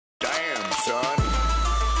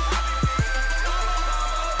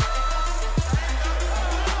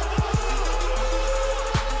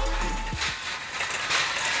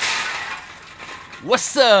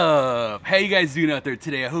What's up? How you guys doing out there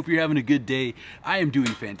today? I hope you're having a good day. I am doing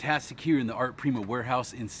fantastic here in the Art Prima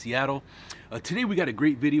warehouse in Seattle. Today we got a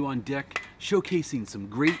great video on deck showcasing some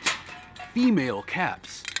great female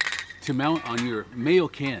caps to mount on your male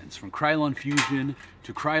cans, from Krylon Fusion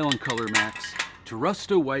to Krylon Colormax to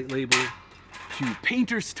Rusto White Label to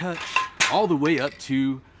Painter's Touch, all the way up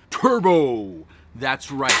to Turbo. That's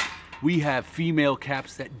right. We have female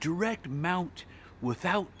caps that direct mount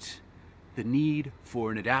without the need for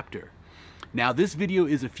an adapter. Now this video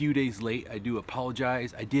is a few days late. I do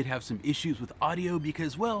apologize. I did have some issues with audio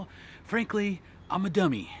because, well, frankly, I'm a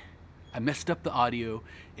dummy. I messed up the audio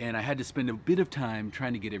and I had to spend a bit of time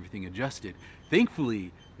trying to get everything adjusted.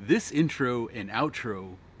 Thankfully, this intro and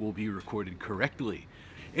outro will be recorded correctly.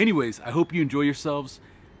 Anyways, I hope you enjoy yourselves.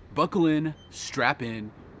 Buckle in, strap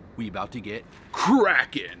in. We about to get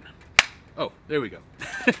cracking. Oh, there we go.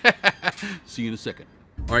 See you in a second.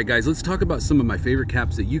 All right, guys, let's talk about some of my favorite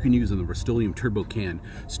caps that you can use on the Rustoleum Turbo can.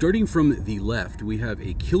 Starting from the left, we have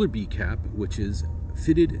a Killer Bee cap, which is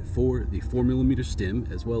fitted for the 4mm stem,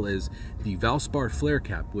 as well as the Valspar flare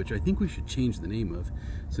cap, which I think we should change the name of,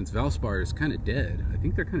 since Valspar is kind of dead. I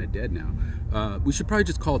think they're kind of dead now. We should probably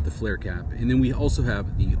just call it the flare cap. And then we also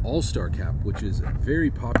have the All-Star cap, which is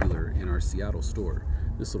very popular in our Seattle store.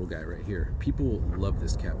 This little guy right here. People love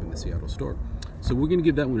this cap in the Seattle store. So we're gonna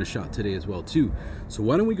give that one a shot today as well too. So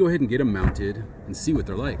why don't we go ahead and get them mounted and see what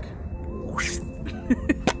they're like.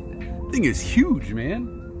 Thing is huge,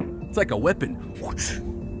 man. It's like a weapon.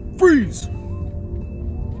 Freeze!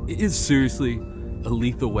 It is seriously a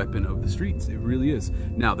lethal weapon of the streets. It really is.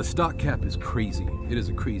 Now the stock cap is crazy. It is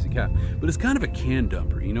a crazy cap, but it's kind of a can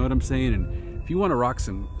dumper. You know what I'm saying? And if you want to rock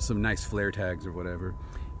some nice flare tags or whatever,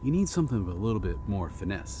 you need something with a little bit more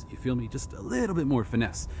finesse. You feel me? Just a little bit more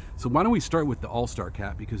finesse. So why don't we start with the All-Star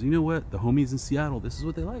cap? Because you know what? The homies in Seattle, this is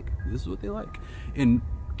what they like. This is what they like. And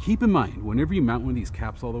keep in mind, whenever you mount one of these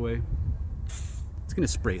caps all the way, it's gonna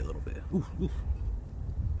spray a little bit. Ooh, ooh.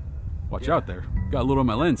 Watch out there. Got a little on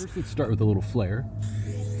my lens. First, let's start with a little flare.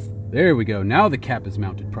 There we go. Now the cap is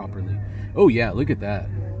mounted properly. Oh yeah, look at that.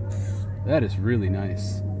 That is really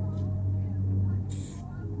nice.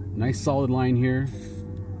 Nice solid line here.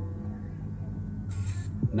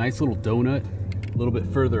 Nice little donut, a little bit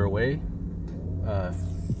further away.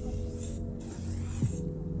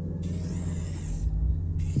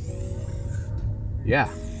 Yeah,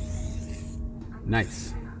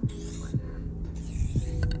 nice.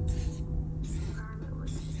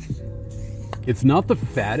 It's not the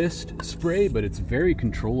fattest spray, but it's very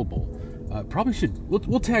controllable. Probably should,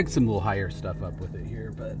 we'll tag some little higher stuff up with it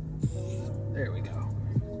here, but there we go.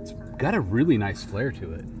 It's got a really nice flare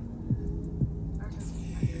to it.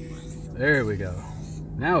 There we go.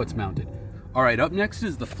 Now it's mounted. All right, up next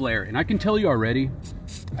is the flare, and I can tell you already,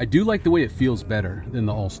 I do like the way it feels better than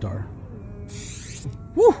the All-Star.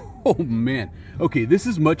 Woo! Oh man. Okay, this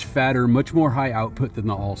is much fatter, much more high output than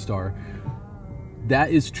the All-Star.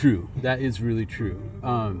 That is true. That is really true.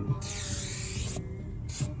 Oh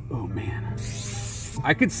man.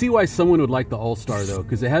 I could see why someone would like the All-Star though,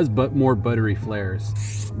 because it has more buttery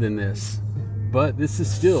flares than this. But this is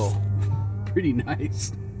still pretty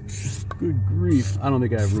nice. Good grief. I don't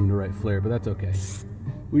think I have room to write flare, but that's okay.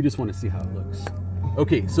 We just want to see how it looks.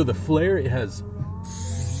 Okay, so the flare, it has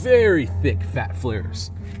very thick, fat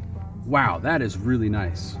flares. Wow, that is really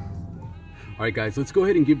nice. All right, guys, let's go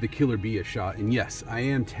ahead and give the Killer Bee a shot. And yes, I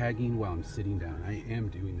am tagging while I'm sitting down. I am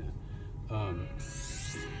doing that.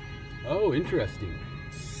 Oh, interesting.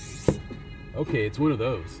 Okay, it's one of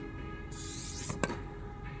those.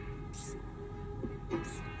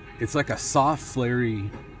 It's like a soft,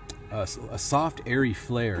 flary, a soft, airy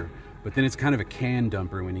flare, but then it's kind of a can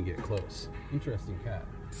dumper when you get close. Interesting cap.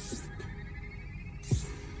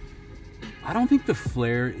 I don't think the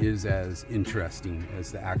flare is as interesting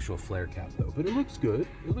as the actual flare cap though, but it looks good.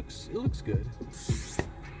 It looks good.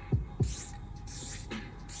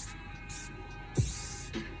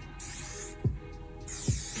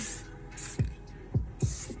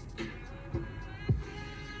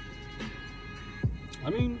 I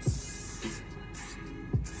mean,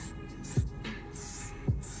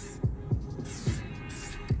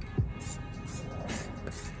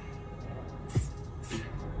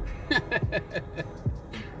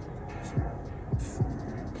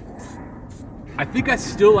 I think I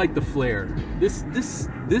still like the flare.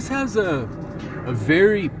 This has a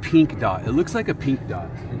very pink dot. It looks like a pink dot.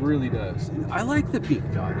 It really does. I like the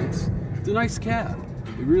pink dot. It's a nice cap.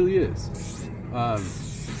 It really is.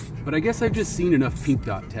 But I guess I've just seen enough pink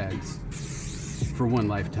dot tags for one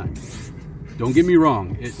lifetime. Don't get me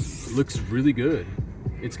wrong, it looks really good.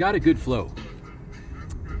 It's got a good flow.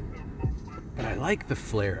 But I like the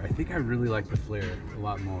flare. I think I really like the flare a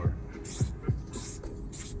lot more.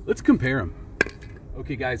 Let's compare them.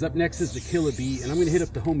 Okay guys, up next is the Killer Bee, and I'm gonna hit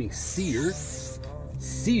up the homie Sear.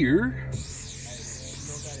 Sear.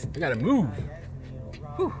 I gotta move.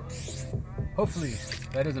 Whew. Hopefully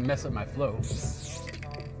that doesn't mess up my flow.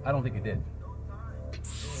 I don't think it did.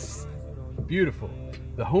 Beautiful.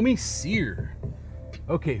 The homie Sear.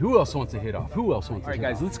 Okay, who else wants to hit off? Who else wants to hit off? All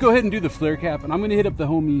right guys, let's go ahead and do the flare cap, and I'm gonna hit up the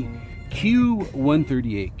homie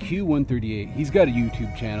Q138. Q138. He's got a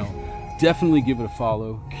YouTube channel. Definitely give it a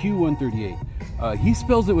follow. Q138. He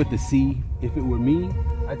spells it with the C. If it were me,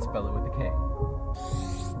 I'd spell it with the K.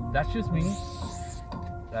 That's just me.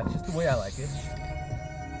 That's just the way I like it.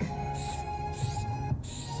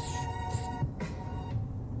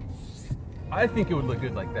 I think it would look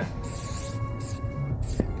good like that.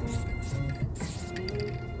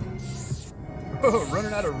 Oh,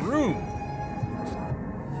 running out of room.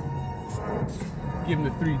 Give him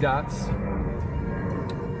the 3 dots.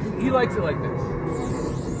 He likes it like this.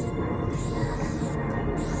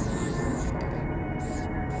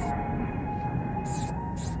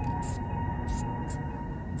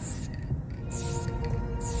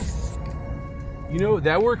 You know,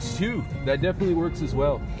 that works too. That definitely works as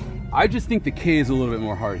well. I just think the K is a little bit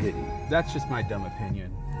more hard hitting. That's just my dumb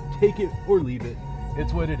opinion. Take it or leave it.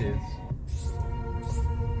 It's what it is.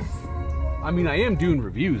 I mean, I am doing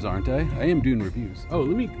reviews, aren't I? I am doing reviews. Oh,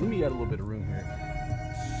 let me add a little bit of room here.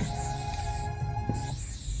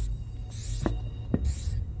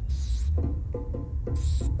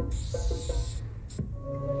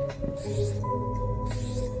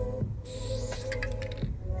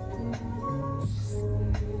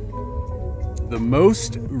 The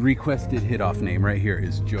most requested hit-off name right here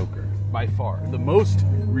is Joker, by far. The most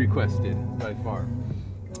requested, by far.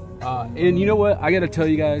 And you know what? I gotta tell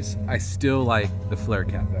you guys, I still like the flare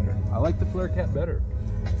cap better. I like the flare cap better.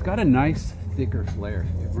 It's got a nice, thicker flare.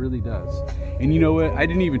 It really does. And you know what? I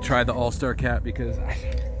didn't even try the All-Star cap because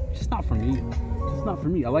it's just not for me. It's just not for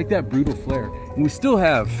me. I like that brutal flare. And we still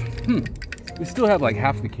have like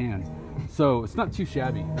half the can. So it's not too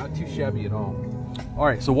shabby, not too shabby at all. All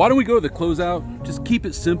right, so why don't we go to the closeout? Just keep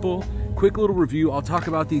it simple. Quick little review. I'll talk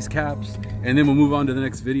about these caps and then we'll move on to the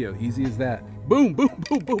next video. Easy as that. Boom, boom,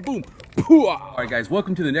 boom, boom, boom. All right, guys,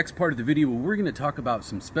 welcome to the next part of the video where we're going to talk about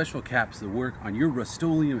some special caps that work on your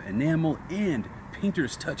Rustoleum Enamel and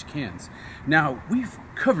Painter's Touch cans. Now, we've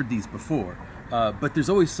covered these before, but there's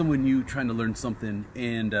always someone new trying to learn something,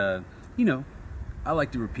 and, you know, I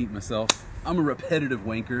like to repeat myself. I'm a repetitive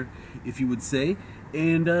wanker, if you would say,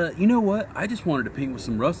 and you know what? I just wanted to paint with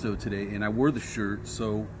some Rusto today, and I wore the shirt,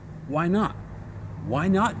 so why not? Why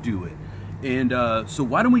not do it? And so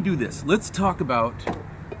why don't we do this? Let's talk about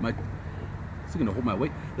my... It's gonna hold my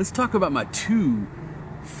weight. Let's talk about my 2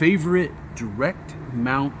 favorite direct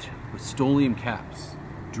mount Rustoleum caps.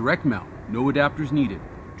 Direct mount, no adapters needed.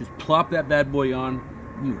 Just plop that bad boy on,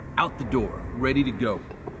 and you're out the door, ready to go.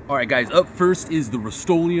 All right, guys, up first is the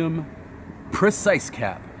Rustoleum Precise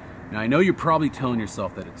Cap. Now, I know you're probably telling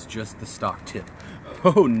yourself that it's just the stock tip.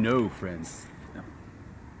 Oh no, friends. No,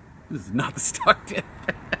 this is not the stock tip.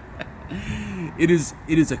 It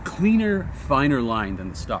is a cleaner, finer line than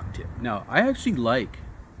the stock tip. Now, I actually like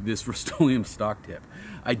this Rustoleum stock tip.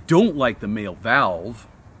 I don't like the male valve.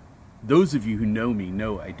 Those of you who know me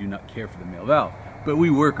know I do not care for the male valve, but we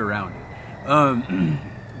work around it.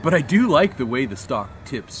 But I do like the way the stock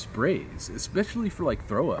tip sprays, especially for like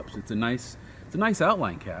throw-ups. It's a nice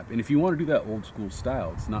outline cap, and if you want to do that old school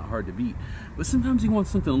style, it's not hard to beat. But sometimes you want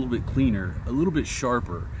something a little bit cleaner, a little bit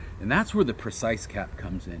sharper, and that's where the Precise Cap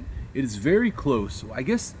comes in. It is very close. I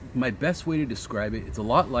guess my best way to describe it, it's a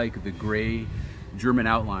lot like the gray German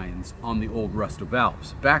outlines on the old Rusto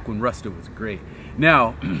valves, back when Rusto was gray.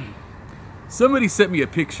 Now, somebody sent me a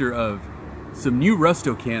picture of some new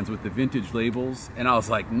Rusto cans with the vintage labels, and I was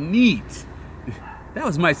like, neat. That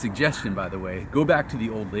was my suggestion, by the way. Go back to the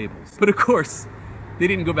old labels. But of course, they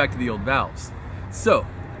didn't go back to the old valves. So,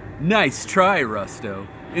 nice try, Rusto.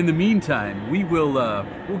 In the meantime,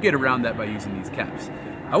 we'll get around that by using these caps.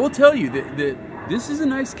 I will tell you that this is a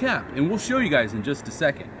nice cap, and we'll show you guys in just a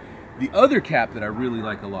second. The other cap that I really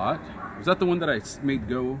like a lot, was that the one that I made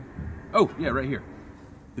go? Oh, yeah, right here.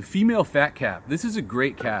 The female fat cap. This is a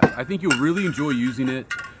great cap. I think you'll really enjoy using it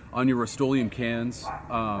on your Rustoleum cans.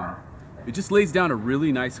 It just lays down a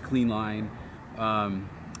really nice clean line.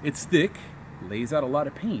 It's thick, lays out a lot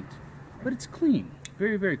of paint, but it's clean,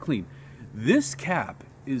 very, very clean. This cap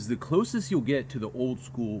is the closest you'll get to the old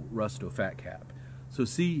school Rusto fat cap. So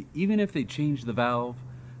see, even if they change the valve,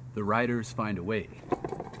 the riders find a way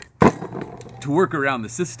to work around the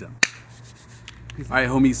system. All right,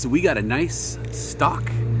 homies, so we got a nice stock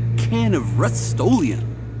can of Rustoleum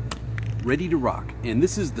ready to rock. And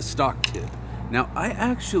this is the stock tip. Now, I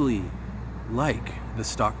actually like the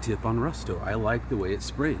stock tip on Rusto. I like the way it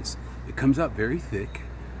sprays. It comes out very thick,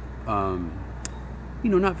 you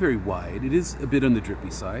know, not very wide. It is a bit on the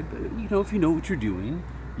drippy side, but you know, if you know what you're doing,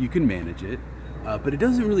 you can manage it. But it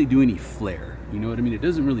doesn't really do any flare. You know what I mean? It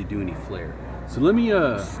doesn't really do any flare. So let me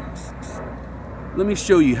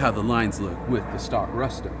show you how the lines look with the stock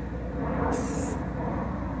Rusto.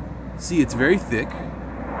 See, it's very thick.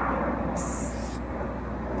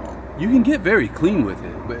 You can get very clean with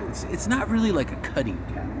it, but it's not really like a cutting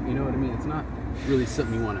cap. You know what I mean? It's not really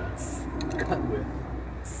something you want to cut with.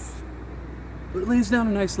 But it lays down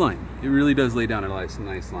a nice line. It really does lay down a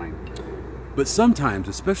nice line. But sometimes,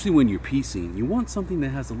 especially when you're piecing, you want something that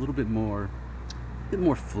has a little bit more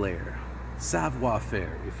flair.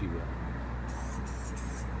 Savoir-faire, if you will.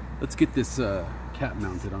 Let's get this cap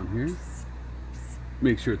mounted on here.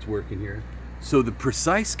 Make sure it's working here. So the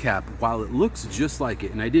precise cap, while it looks just like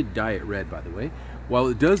it, and I did dye it red, by the way, while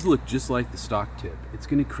it does look just like the stock tip, it's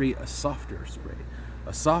going to create a softer spray,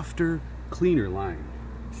 a softer, cleaner line.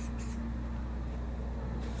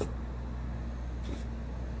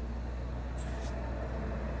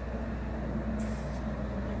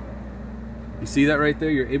 You see that right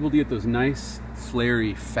there? You're able to get those nice,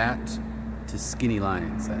 flary, fat to skinny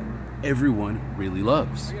lines that everyone really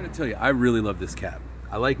loves. I gotta tell you, I really love this cap.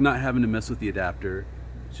 I like not having to mess with the adapter.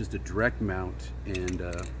 It's just a direct mount, and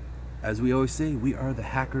as we always say, we are the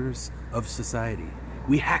hackers of society.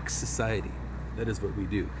 We hack society. That is what we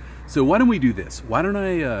do. So why don't we do this? Why don't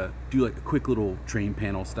I do like a quick little train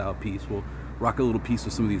panel style piece? We'll rock a little piece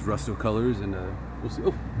with some of these Rusto colors, and we'll see.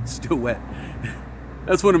 Oh, it's still wet.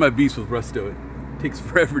 That's one of my beasts with Rusto. It takes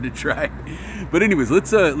forever to dry. But anyways,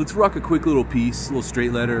 let's rock a quick little piece, a little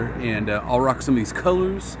straight letter, and I'll rock some of these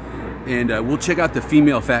colors, and we'll check out the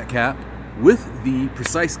female fat cap with the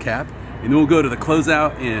precise cap, and then we'll go to the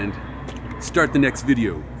closeout and start the next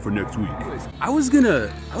video for next week. I was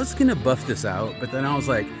gonna buff this out, but then I was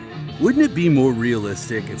like, wouldn't it be more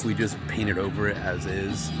realistic if we just painted over it as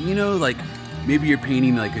is? You know, like maybe you're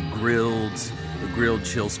painting like a grilled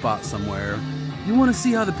chill spot somewhere. You want to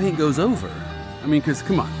see how the paint goes over. I mean, because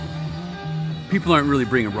come on, people aren't really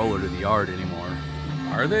bringing roller to the yard anymore,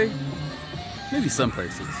 are they? Maybe some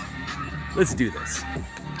places. Let's do this.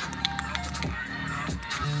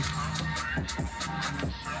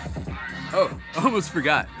 Oh, almost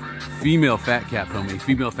forgot. Female fat cap, homie.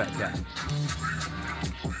 Female fat cap.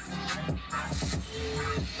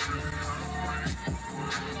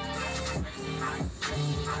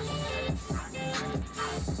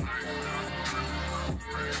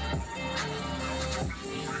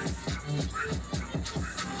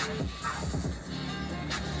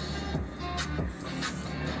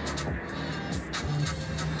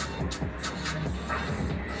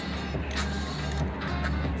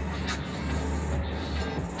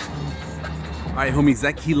 All right, homies,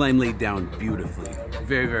 that key lime laid down beautifully.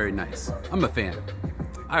 Very, very nice. I'm a fan.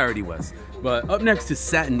 I already was. But up next is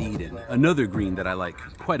Satin Eden, another green that I like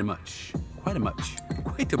quite a much. Quite a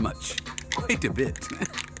bit.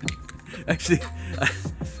 Actually,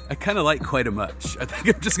 I kind of like quite a much. I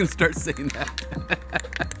think I'm just gonna start saying that.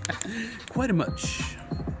 Quite a much.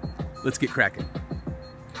 Let's get cracking.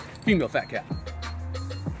 Female fat cap.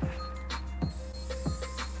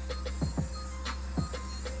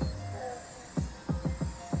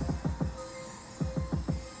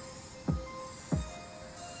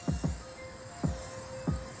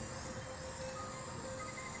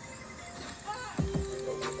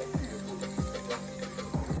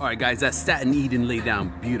 All right, guys, that Satin Eden laid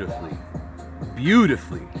down beautifully.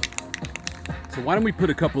 Beautifully. So why don't we put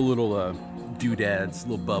a couple little doodads,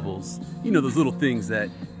 little bubbles, you know, those little things that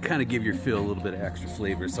kind of give your fill a little bit of extra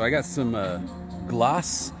flavor. So I got some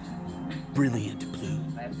gloss brilliant blue.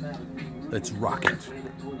 Let's rock it.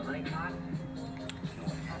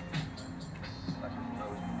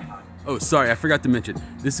 Oh, sorry, I forgot to mention,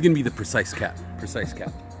 this is gonna be the precise cap. Precise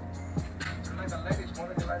cap.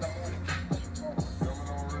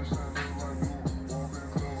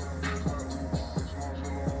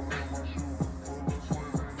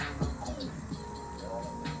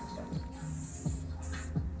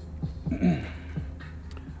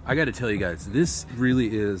 I gotta tell you guys, this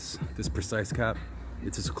really is, this precise cap,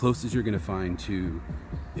 it's as close as you're gonna find to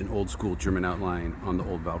an old school German outline on the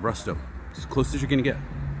old valve Rusto. It's as close as you're gonna get.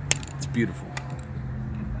 It's beautiful.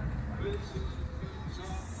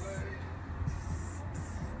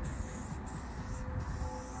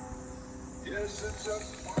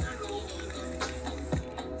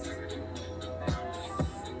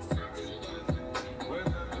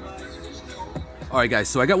 All right, guys,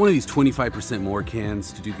 so I got one of these 25% more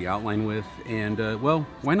cans to do the outline with, and well,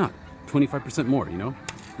 why not? 25% more, you know?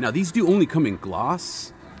 Now, these do only come in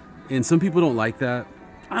gloss, and some people don't like that.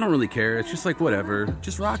 I don't really care. It's just like, whatever.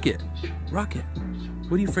 Just rock it. Rock it.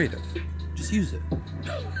 What are you afraid of? Just use it.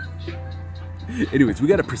 Anyways, we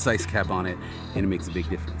got a precise cap on it, and it makes a big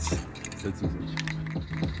difference. So let's use it.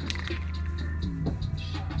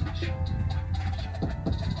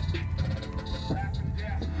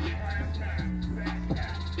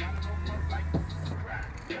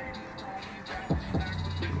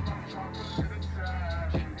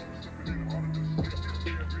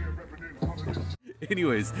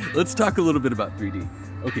 Anyways, let's talk a little bit about 3D.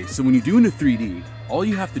 Okay, so when you're doing a 3D, all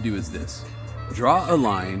you have to do is this. Draw a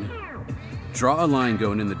line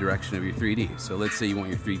going in the direction of your 3D. So let's say you want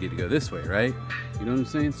your 3D to go this way, right? You know what I'm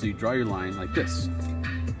saying? So you draw your line like this.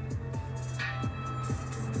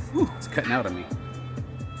 Whew, it's cutting out on me.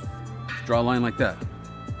 Draw a line like that.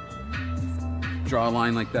 Draw a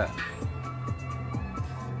line like that.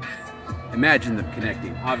 Imagine them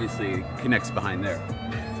connecting. Obviously, it connects behind there.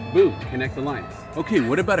 Boom, connect the line. Okay,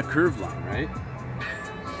 what about a curved line, right?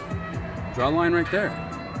 Draw a line right there.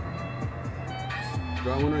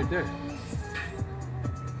 Draw one right there.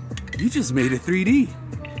 You just made a 3D.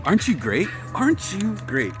 Aren't you great? Aren't you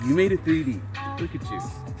great? You made a 3D. Look at you.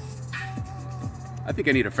 I think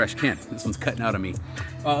I need a fresh can. This one's cutting out on me.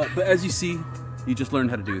 But as you see, you just learned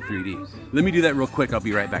how to do a 3D. Let me do that real quick. I'll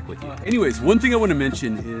be right back with you. Anyways, one thing I want to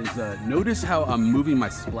mention is notice how I'm moving my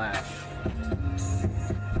splash.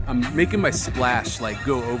 I'm making my splash like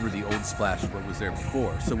go over the old splash what was there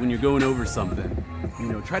before. So when you're going over something,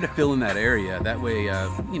 you know, try to fill in that area. That way, you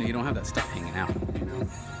know, you don't have that stuff hanging out, you know.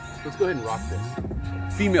 Let's go ahead and rock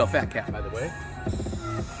this. Female fat cat, by the way.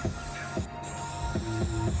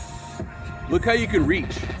 Look how you can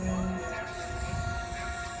reach.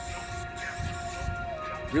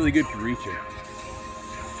 Really good for reaching.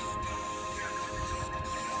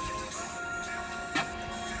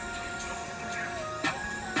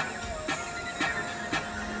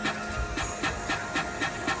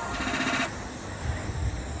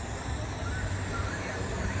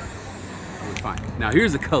 Fine. Now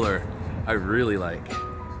here's a color I really like.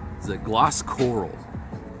 It's a gloss coral.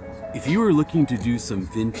 If you were looking to do some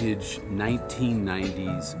vintage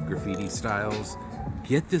 1990s graffiti styles,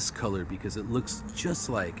 get this color because it looks just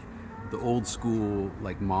like the old school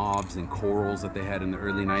like mauves and corals that they had in the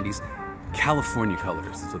early 90s. California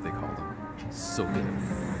colors is what they call them. So good.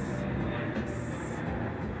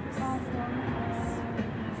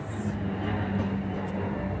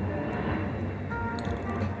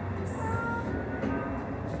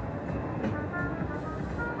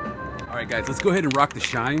 All right, guys, let's go ahead and rock the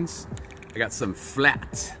shines. I got some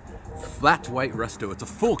flat white Rusto. It's a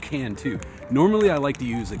full can too. Normally I like to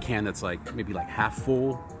use a can that's like maybe like half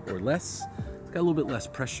full or less. It's got a little bit less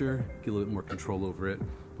pressure, get a little bit more control over it.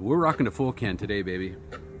 But we're rocking a full can today, baby.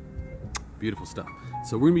 Beautiful stuff.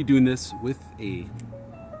 So we're gonna be doing this with a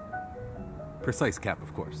precise cap,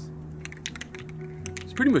 of course.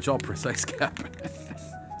 It's pretty much all precise cap.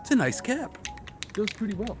 It's a nice cap. It goes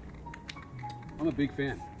pretty well. I'm a big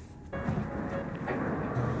fan.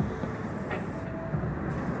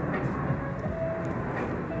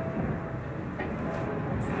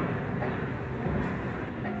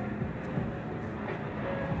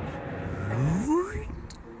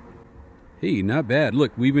 Hey, not bad.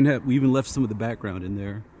 Look, we even left some of the background in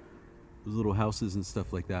there. Those little houses and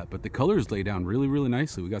stuff like that. But the colors lay down really, really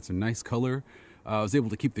nicely. We got some nice color. I was able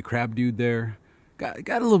to keep the crab dude there. Got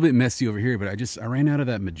a little bit messy over here, but I ran out of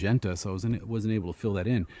that magenta, so I wasn't able to fill that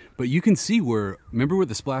in. But you can see remember where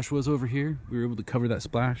the splash was over here? We were able to cover that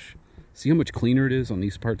splash. See how much cleaner it is on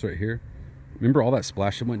these parts right here? Remember all that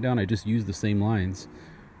splash that went down? I just used the same lines,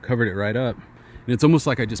 covered it right up. And it's almost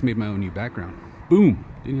like I just made my own new background. Boom,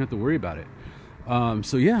 didn't have to worry about it.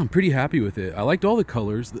 So yeah, I'm pretty happy with it. I liked all the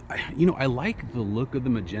colors. You know, I like the look of the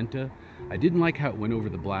magenta. I didn't like how it went over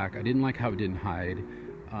the black. I didn't like how it didn't hide.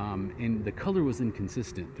 And the color was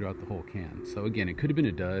inconsistent throughout the whole can. So again, it could have been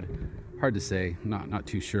a dud. Hard to say, not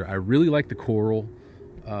too sure. I really like the coral.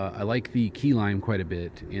 I like the key lime quite a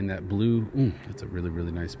bit. And that blue, that's a really,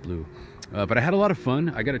 really nice blue. But I had a lot of fun.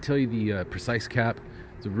 I gotta tell you, the precise cap,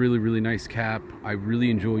 it's a really, really nice cap. I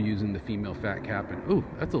really enjoy using the female fat cap. And oh,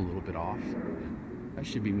 that's a little bit off. That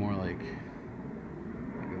should be more like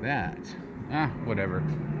that. Whatever.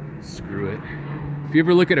 Screw it. If you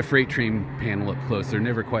ever look at a freight train panel up close, they're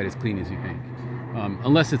never quite as clean as you think.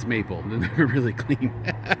 Unless it's maple, then they're really clean.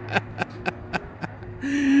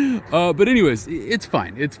 But anyways, it's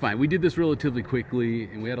fine. It's fine. We did this relatively quickly,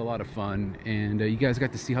 and we had a lot of fun. And you guys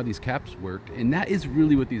got to see how these caps worked. And that is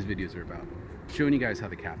really what these videos are about. showing you guys how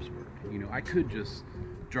the caps work. You know, I could just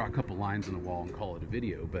draw a couple lines on the wall and call it a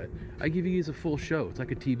video, but I give you guys a full show. It's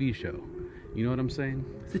like a TV show. You know what I'm saying?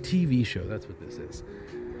 It's a TV show. That's what this is.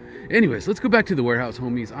 Anyways, let's go back to the warehouse,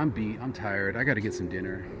 homies. I'm beat. I'm tired. I got to get some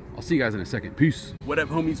dinner. I'll see you guys in a second. Peace. What up,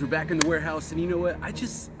 homies? We're back in the warehouse, and you know what? I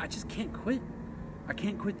just can't quit. I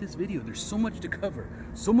can't quit this video. There's so much to cover,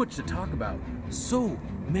 so much to talk about, so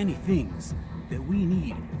many things that we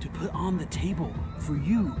need to put on the table for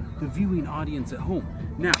you, the viewing audience at home.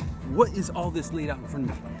 Now, what is all this laid out in front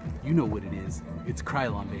of me? You know what it is. It's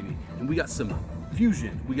Krylon, baby. And we got some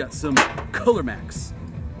Fusion. We got some Colormax.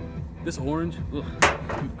 This orange, ugh,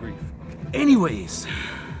 good grief. Anyways,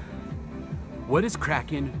 what is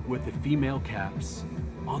cracking with the female caps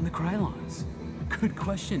on the Krylons? Good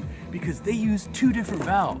question, because they use two different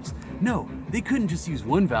valves. No, they couldn't just use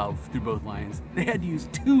one valve through both lines. They had to use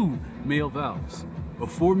two male valves, a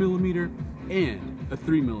 4mm and a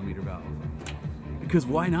 3mm valve. Because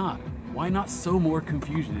why not? Why not sow more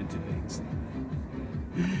confusion into things?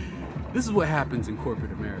 This is what happens in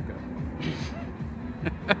corporate America.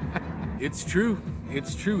 It's true.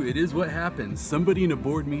 It's true. It is what happens. Somebody in a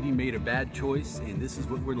board meeting made a bad choice, and this is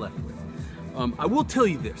what we're left with. I will tell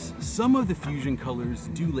you this, some of the Fusion colors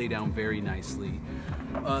do lay down very nicely.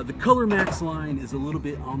 The Colormax line is a little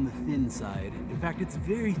bit on the thin side. In fact, it's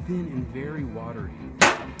very thin and very watery.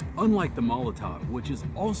 Unlike the Molotov, which is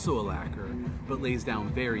also a lacquer, but lays down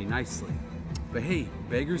very nicely. But hey,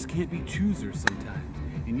 beggars can't be choosers sometimes,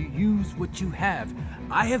 and you use what you have.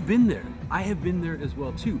 I have been there. I have been there as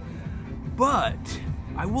well too. But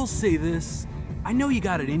I will say this, I know you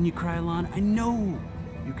got it in you, Krylon. I know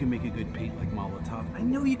you can make a good paint like Molotov. I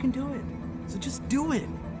know you can do it. So just do it.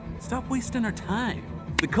 Stop wasting our time.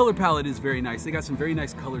 The color palette is very nice. They got some very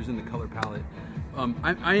nice colors in the color palette.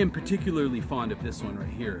 I am particularly fond of this one right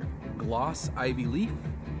here. Gloss Ivy Leaf.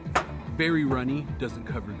 Very runny, doesn't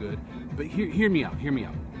cover good. But hear me out, hear me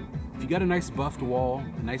out. If you got a nice buffed wall,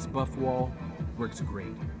 works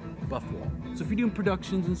great. Buff wall. So if you're doing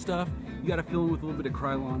productions and stuff, you gotta fill in with a little bit of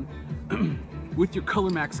Krylon. With your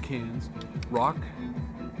Colormax cans, rock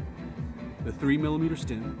the 3mm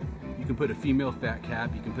stem. You can put a female fat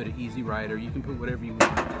cap, you can put an easy rider, you can put whatever you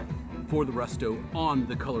want for the Rusto on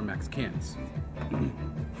the Colormax cans.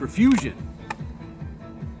 For Fusion,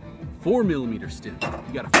 4mm stem.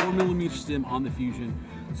 You got a 4mm stem on the Fusion.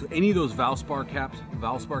 So any of those Valspar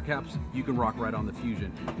caps, you can rock right on the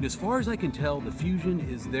Fusion. And as far as I can tell, the Fusion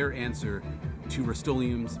is their answer to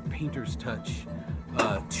Rustoleum's Painter's Touch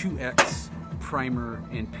 2X primer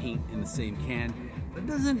and paint in the same can. But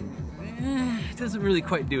it doesn't really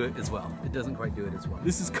quite do it as well. It doesn't quite do it as well.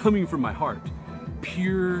 This is coming from my heart.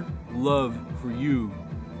 Pure love for you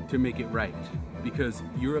to make it right. Because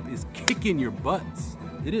Europe is kicking your butts.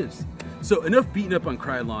 It is. So enough beating up on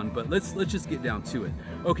Krylon, but let's just get down to it.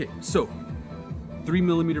 Okay, so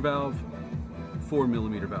 3mm valve,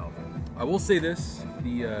 4mm valve. I will say this,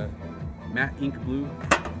 the matte ink blue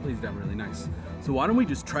lays down really nice. So why don't we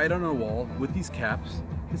just try it on our wall with these caps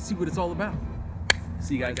and see what it's all about.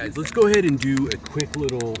 See you guys, let's go ahead and do a quick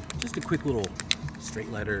little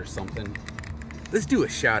straight letter or something. Let's do a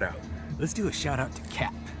shout out. Let's do a shout out to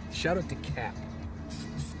Cap. Shout out to Cap.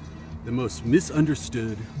 The most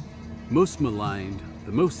misunderstood, most maligned,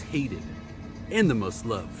 the most hated, and the most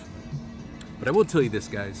loved. But I will tell you this,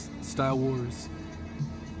 guys, Style Wars,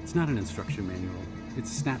 it's not an instruction manual.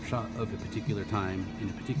 It's a snapshot of a particular time in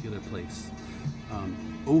a particular place,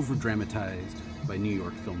 over-dramatized by New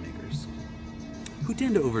York filmmakers, who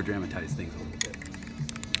tend to over-dramatize things a little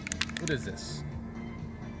bit. What is this?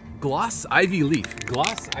 Gloss Ivy Leaf.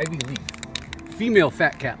 Gloss Ivy Leaf. Female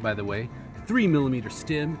fat cap, by the way. 3mm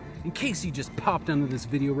stem. In case you just popped onto this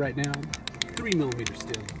video right now, 3mm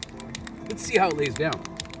stem. Let's see how it lays down.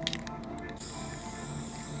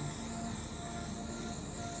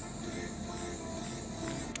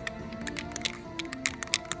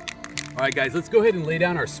 All right, guys, let's go ahead and lay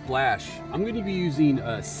down our splash. I'm going to be using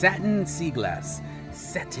satin sea glass.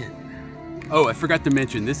 Satin. Oh, I forgot to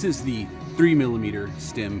mention, this is the 3mm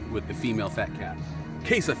stem with the female fat cap. In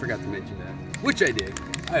case I forgot to mention that, which I did.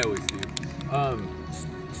 I always do.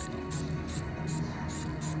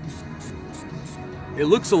 It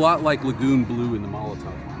looks a lot like Lagoon Blue in the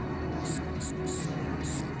Molotov.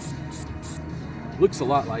 Looks a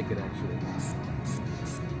lot like it, actually.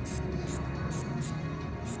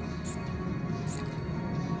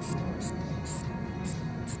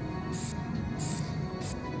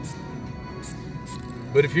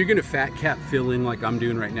 But if you're gonna fat cap fill in like I'm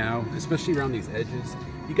doing right now, especially around these edges,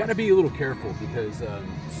 you gotta be a little careful because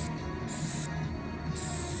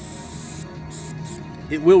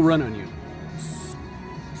it will run on you.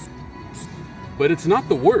 but it's not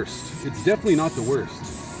the worst. It's definitely not the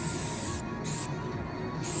worst.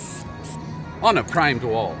 On a primed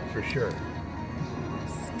wall, for sure.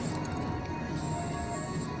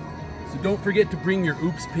 So don't forget to bring your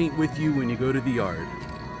oops paint with you when you go to the yard.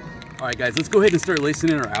 All right, guys, let's go ahead and start lacing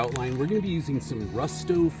in our outline. We're gonna be using some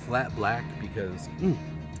Rusto Flat Black because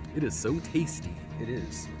it is so tasty. It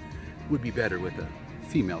is. Would be better with a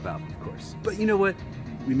female valve, of course. But you know what?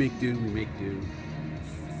 We make do, we make do.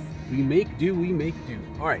 We make do, we make do.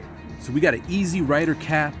 All right, so we got an Easy Rider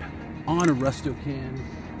cap on a Rusto can.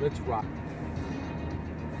 Let's rock.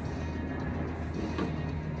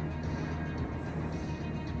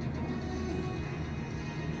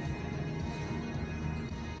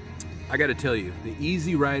 I gotta tell you, the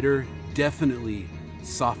Easy Rider definitely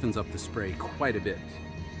softens up the spray quite a bit.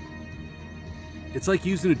 It's like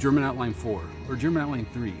using a German Outline 4 or German Outline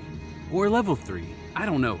 3 or level 3. I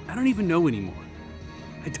don't know. I don't even know anymore.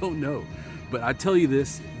 I don't know. But I tell you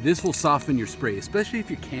this will soften your spray, especially if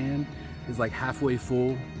your can is like halfway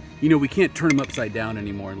full. You know, we can't turn them upside down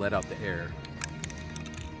anymore and let out the air,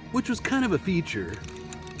 which was kind of a feature,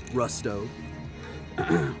 Rusto.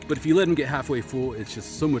 But if you let them get halfway full, it's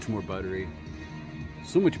just so much more buttery.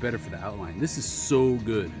 So much better for the outline. This is so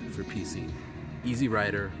good for piecing. Easy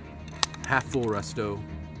Rider, half full Rusto,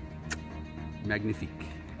 magnifique.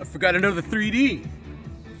 I forgot another 3D.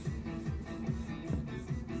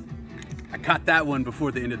 I caught that one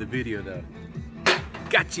before the end of the video though.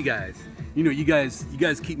 Got you guys. You know, you guys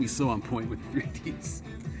keep me so on point with 3Ds.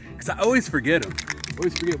 Because I always forget them.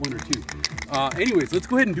 Always forget one or two. Anyways, let's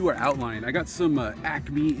go ahead and do our outline. I got some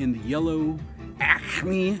Acme in the yellow.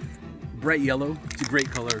 Acme, bright yellow. It's a great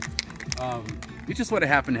color. It's just what I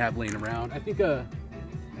happen to have laying around. I think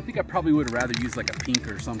I probably would have rather used like a pink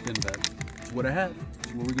or something, but it's what I have.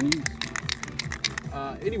 It's what we're gonna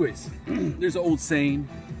use. Anyways, there's an old saying,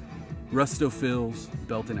 Rusto fills,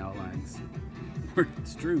 belt and outlines.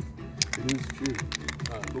 It's true. It is true.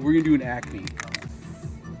 But we're gonna do an Acme.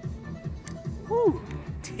 Whew,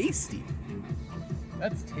 tasty.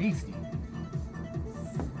 That's tasty.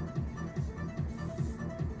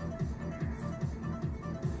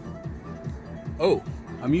 Oh,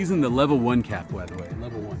 I'm using the level 1 cap, by the way.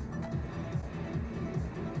 Level 1.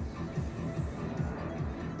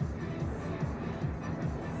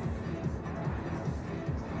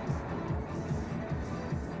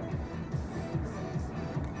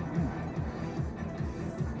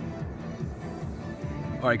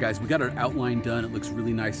 All right, guys, we got our outline done. It looks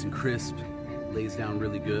really nice and crisp, lays down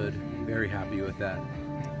really good. Very happy with that.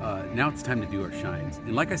 Now it's time to do our shines.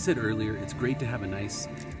 And like I said earlier, it's great to have a nice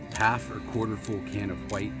half or quarter full can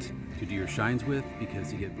of white to do your shines with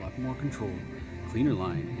because you get a lot more control, cleaner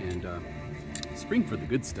line, and spring for the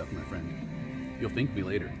good stuff, my friend. You'll thank me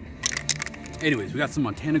later. Anyways, we got some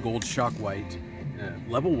Montana Gold Shock White,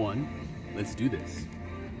 level 1. Let's do this.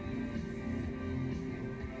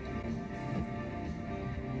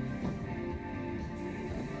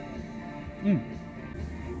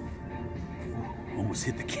 Almost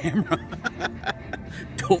hit the camera.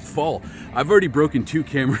 Don't fall. I've already broken 2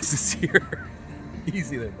 cameras this year.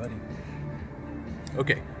 Easy there, buddy.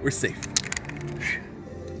 Okay, we're safe.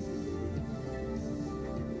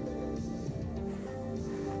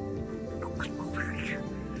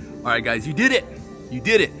 All right, guys, you did it. You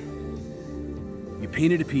did it. You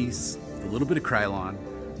painted a piece with a little bit of Krylon,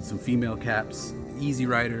 some female caps, Easy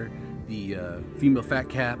Rider, the female fat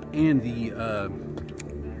cap, and the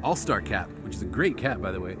All-Star cap, which is a great cap,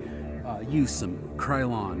 by the way. Use some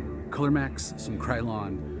Krylon Colormax, some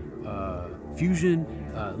Krylon Fusion,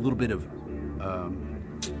 a little bit of,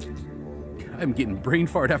 I'm getting brain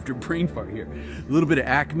fart after brain fart here. A little bit of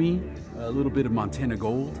Acme, a little bit of Montana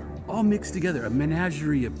Gold, all mixed together, a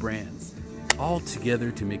menagerie of brands, all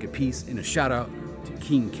together to make a piece. And a shout out to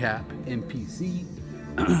King Cap MPC.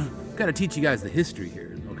 Gotta teach you guys the history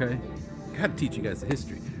here, okay? Gotta teach you guys the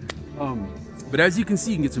history. But as you can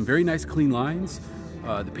see, you can get some very nice clean lines.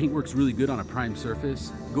 The paint works really good on a prime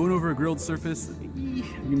surface. Going over a grilled surface,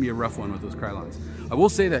 gonna be a rough one with those Krylons. I will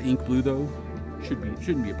say that ink blue though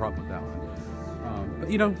shouldn't be a problem with that one. But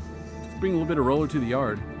you know, just bring a little bit of roller to the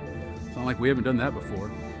yard. It's not like we haven't done that before.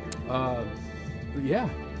 But yeah,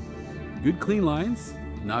 good clean lines,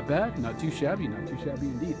 not bad, not too shabby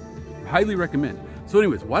indeed. Highly recommend. So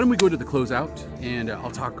anyways, why don't we go to the closeout and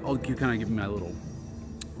I'll kind of give you my little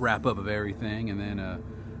wrap up of everything, and then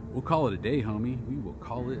we'll call it a day, homie. We will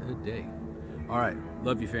call it a day. All right,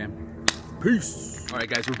 love you, fam. Peace. All right,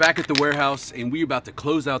 guys, we're back at the warehouse and we're about to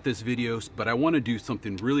close out this video, but I want to do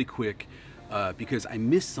something really quick because I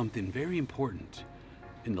missed something very important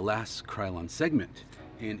in the last Krylon segment,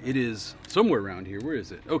 and it is somewhere around here. Where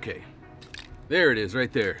is it? Okay, There it is,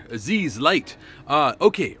 right there. Aziz Light.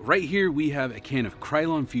 Okay, right here we have a can of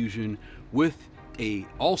Krylon Fusion with a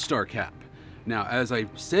all-star cap. Now, as I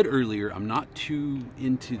said earlier, I'm not too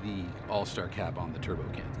into the all-star cap on the turbo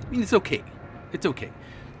cans. I mean, it's okay. It's okay.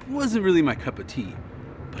 It wasn't really my cup of tea.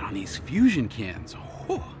 But on these Fusion cans,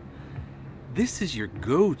 this is your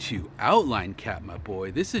go-to outline cap, my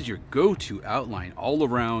boy. This is your go-to outline, all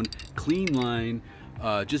around, clean line,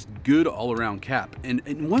 just good all around cap. And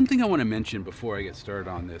one thing I want to mention before I get started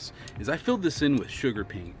on this is I filled this in with sugar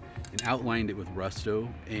paint and outlined it with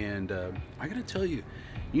Rusto. And I gotta tell you,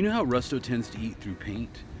 you know how Rusto tends to eat through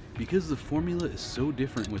paint? Because the formula is so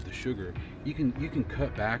different with the sugar, you can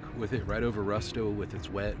cut back with it right over Rusto with its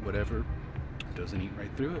wet, whatever. It doesn't eat right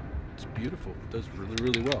through it. It's beautiful. It does really,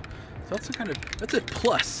 really well. So that's a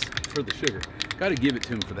plus for the sugar. Got to give it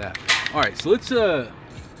to him for that. All right, so let's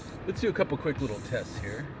do a couple quick little tests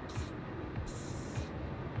here.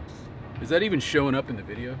 Is that even showing up in the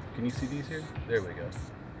video? Can you see these here? There we go.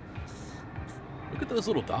 Look at those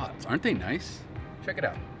little dots. Aren't they nice? Check it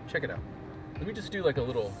out. Check it out. Let me just do like a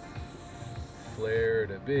little flare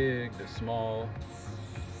to big to small,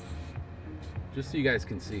 just so you guys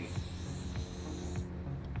can see.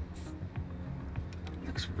 It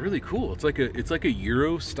looks really cool. It's like a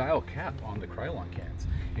Euro style cap on the Krylon cans.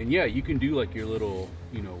 And yeah, you can do like your little,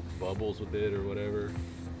 you know, bubbles with it or whatever.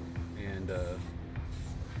 And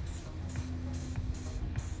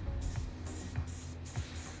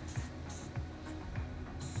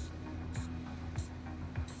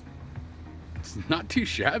it's not too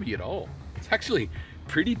shabby at all. It's actually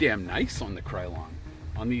pretty damn nice on the Krylon,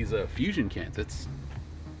 on these Fusion cans. It's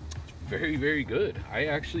very, very good. I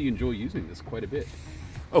actually enjoy using this quite a bit.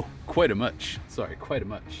 Oh, quite a much. Sorry, quite a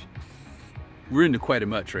much. We're into quite a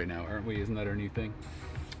much right now, aren't we? Isn't that our new thing?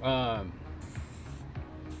 Yeah,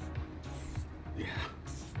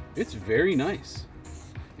 it's very nice.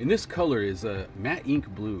 And this color is a matte ink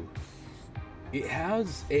blue. It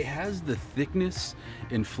has the thickness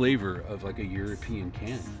and flavor of like a European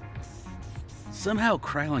can. Somehow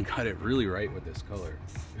Krylon got it really right with this color.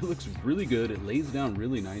 It looks really good. It lays down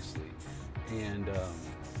really nicely, and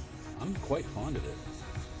I'm quite fond of it.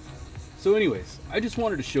 So anyways, I just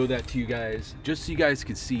wanted to show that to you guys, just so you guys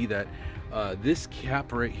could see that this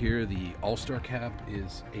cap right here, the All-Star cap,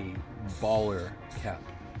 is a baller cap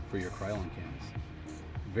for your Krylon cans.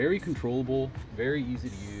 Very controllable, very easy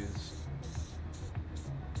to use.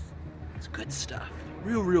 It's good stuff,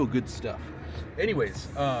 real good stuff. Anyways,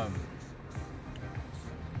 I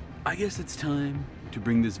guess it's time to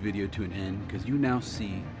bring this video to an end, because you now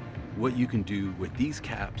see what you can do with these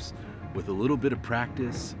caps with a little bit of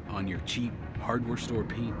practice on your cheap hardware store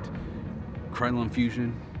paint. Krylon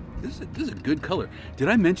Fusion. This is a good color. Did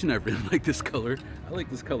I mention I really like this color? I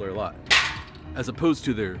like this color a lot, as opposed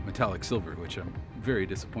to their metallic silver, which I'm very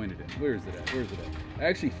disappointed in. Where is it at? Where is it at? I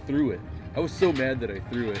actually threw it. I was so mad that I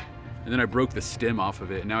threw it, and then I broke the stem off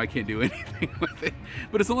of it, and now I can't do anything with it.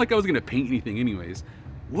 But it's not like I was gonna paint anything anyways.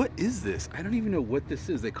 What is this? I don't even know what this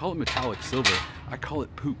is. They call it metallic silver. I call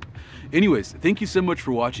it poop. Anyways, thank you so much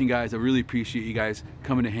for watching, guys. I really appreciate you guys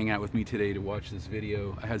coming to hang out with me today to watch this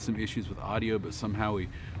video. I had some issues with audio, but somehow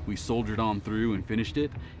we soldiered on through and finished it.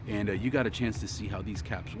 And you got a chance to see how these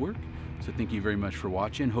caps work. So thank you very much for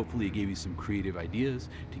watching. Hopefully it gave you some creative ideas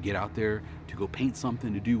to get out there, to go paint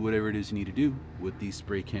something, to do whatever it is you need to do with these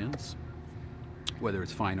spray cans. Whether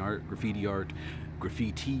it's fine art,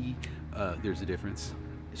 graffiti, there's a difference.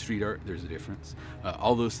 Street art, there's a difference.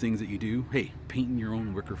 All those things that you do. Hey, painting your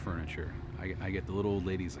own wicker furniture. I get the little old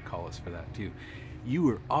ladies that call us for that too. You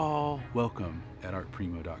are all welcome at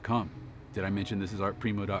artprimo.com. Did I mention this is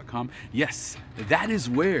artprimo.com? Yes, that is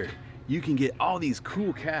where you can get all these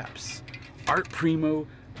cool caps.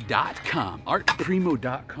 Artprimo.com.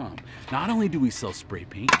 Artprimo.com. Not only do we sell spray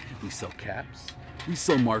paint, we sell caps, we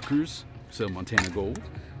sell markers, we sell Montana Gold,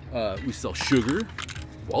 we sell sugar,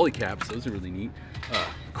 Wally caps, those are really neat.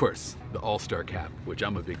 Of course, the All-Star cap, which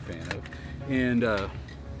I'm a big fan of, and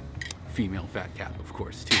female fat cap, of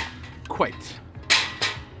course, too. Quite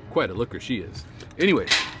a looker she is. Anyways,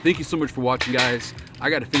 thank you so much for watching, guys. I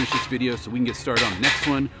got to finish this video so we can get started on the next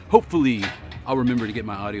one. Hopefully, I'll remember to get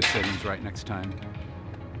my audio settings right next time.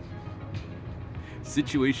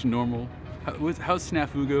 Situation normal. How's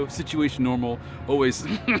snafu go? Situation normal. Always.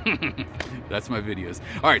 That's my videos.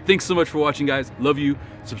 All right, thanks so much for watching, guys. Love you.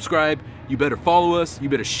 Subscribe. You better follow us. You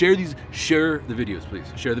better share the videos, please.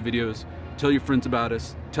 Share the videos. Tell your friends about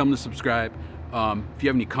us. Tell them to subscribe. If you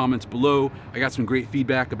have any comments below, I got some great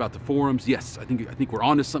feedback about the forums. Yes, I think we're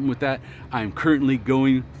onto something with that. I am currently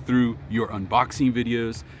going through your unboxing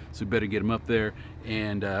videos, so better get them up there.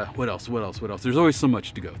 And what else? There's always so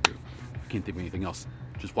much to go through. can't think of anything else.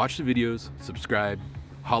 Just watch the videos, subscribe,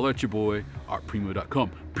 holler at your boy,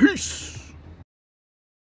 artprimo.com. Peace!